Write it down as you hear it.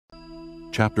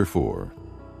Chapter 4.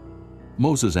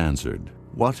 Moses answered,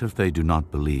 What if they do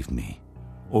not believe me,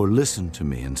 or listen to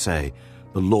me and say,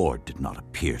 The Lord did not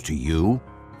appear to you?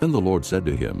 Then the Lord said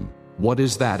to him, What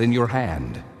is that in your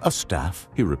hand? A staff.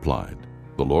 He replied.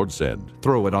 The Lord said,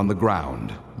 Throw it on the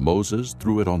ground. Moses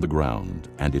threw it on the ground,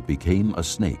 and it became a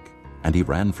snake, and he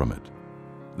ran from it.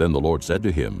 Then the Lord said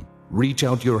to him, Reach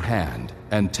out your hand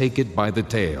and take it by the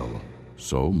tail.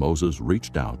 So Moses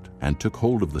reached out and took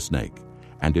hold of the snake,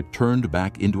 and it turned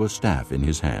back into a staff in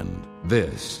his hand.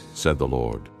 This, Said the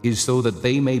Lord, is so that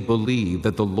they may believe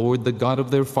that the Lord, the God of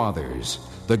their fathers,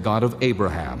 the God of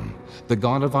Abraham, the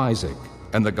God of Isaac,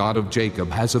 and the God of Jacob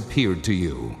has appeared to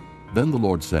you. Then the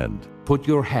Lord said, Put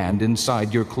your hand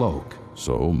inside your cloak.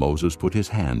 So Moses put his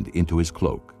hand into his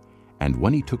cloak, and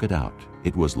when he took it out,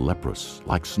 it was leprous,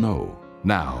 like snow.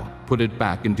 Now put it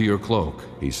back into your cloak.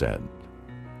 He said.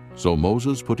 So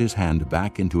Moses put his hand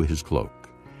back into his cloak,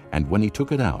 and when he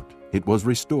took it out, it was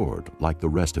restored like the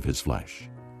rest of his flesh.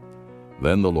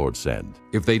 Then the Lord said,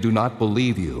 If they do not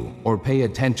believe you or pay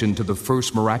attention to the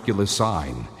first miraculous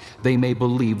sign, they may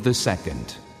believe the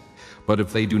second. But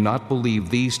if they do not believe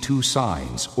these two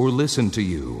signs or listen to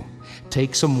you,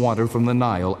 take some water from the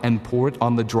Nile and pour it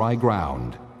on the dry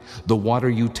ground. The water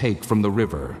you take from the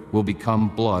river will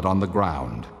become blood on the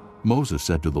ground. Moses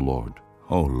said to the Lord,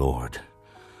 O Lord,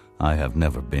 I have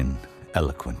never been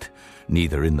eloquent,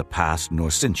 neither in the past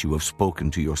nor since you have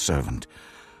spoken to your servant.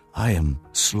 I am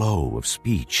slow of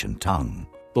speech and tongue.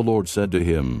 The Lord said to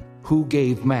him, Who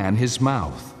gave man his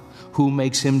mouth? Who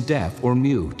makes him deaf or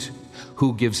mute?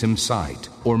 Who gives him sight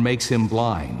or makes him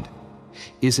blind?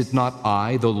 Is it not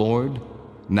I, the Lord?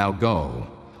 Now go,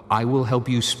 I will help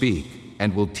you speak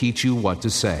and will teach you what to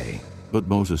say. But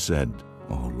Moses said,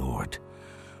 O Lord,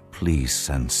 please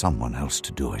send someone else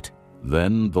to do it.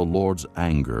 Then the Lord's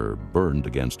anger burned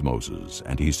against Moses,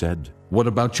 and he said, What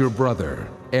about your brother,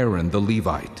 Aaron the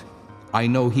Levite? I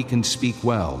know he can speak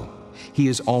well. He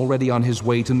is already on his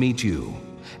way to meet you,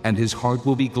 and his heart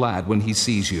will be glad when he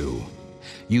sees you.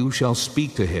 You shall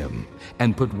speak to him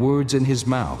and put words in his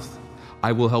mouth.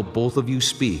 I will help both of you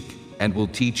speak and will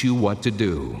teach you what to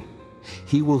do.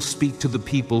 He will speak to the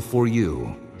people for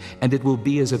you, and it will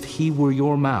be as if he were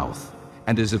your mouth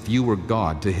and as if you were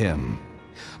God to him.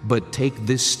 But take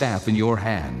this staff in your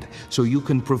hand so you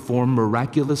can perform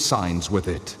miraculous signs with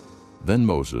it. Then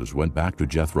Moses went back to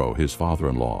Jethro, his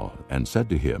father-in-law, and said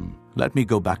to him, Let me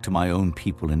go back to my own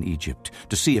people in Egypt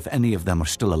to see if any of them are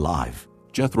still alive.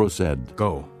 Jethro said,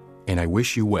 Go, and I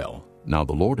wish you well. Now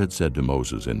the Lord had said to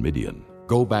Moses in Midian,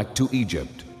 Go back to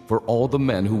Egypt, for all the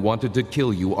men who wanted to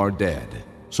kill you are dead.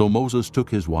 So Moses took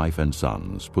his wife and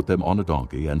sons, put them on a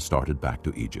donkey, and started back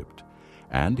to Egypt.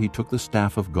 And he took the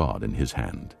staff of God in his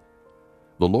hand.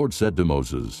 The Lord said to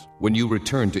Moses, When you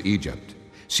return to Egypt,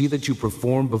 see that you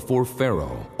perform before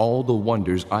Pharaoh all the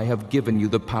wonders I have given you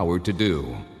the power to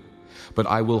do. But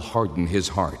I will harden his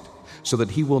heart, so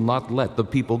that he will not let the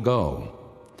people go.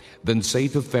 Then say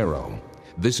to Pharaoh,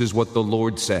 This is what the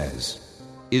Lord says,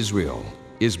 Israel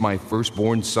is my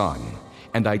firstborn son,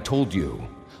 and I told you,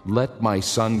 Let my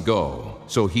son go,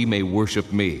 so he may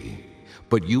worship me.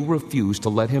 But you refuse to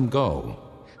let him go,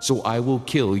 so I will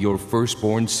kill your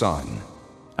firstborn son.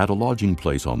 At a lodging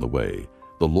place on the way,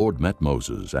 the Lord met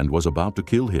Moses and was about to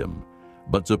kill him.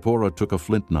 But Zipporah took a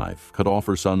flint knife, cut off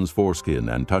her son's foreskin,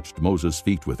 and touched Moses'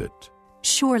 feet with it.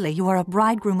 Surely you are a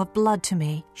bridegroom of blood to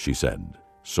me, She said.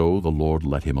 So the Lord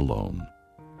let him alone.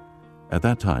 At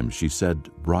that time she said,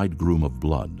 Bridegroom of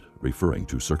blood, referring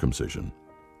to circumcision.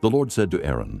 The Lord said to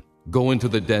Aaron, Go into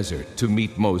the desert to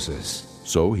meet Moses.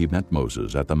 So he met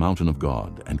Moses at the mountain of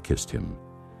God and kissed him.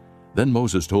 Then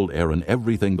Moses told Aaron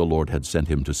everything the Lord had sent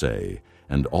him to say,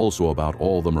 and also about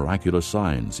all the miraculous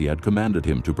signs he had commanded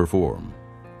him to perform.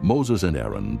 Moses and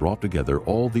Aaron brought together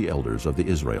all the elders of the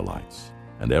Israelites,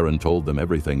 and Aaron told them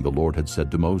everything the Lord had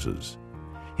said to Moses.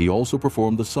 He also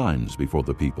performed the signs before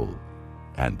the people,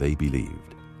 and they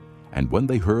believed. And when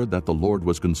they heard that the Lord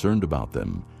was concerned about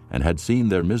them and had seen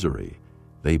their misery,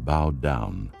 they bowed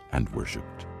down and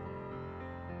worshipped.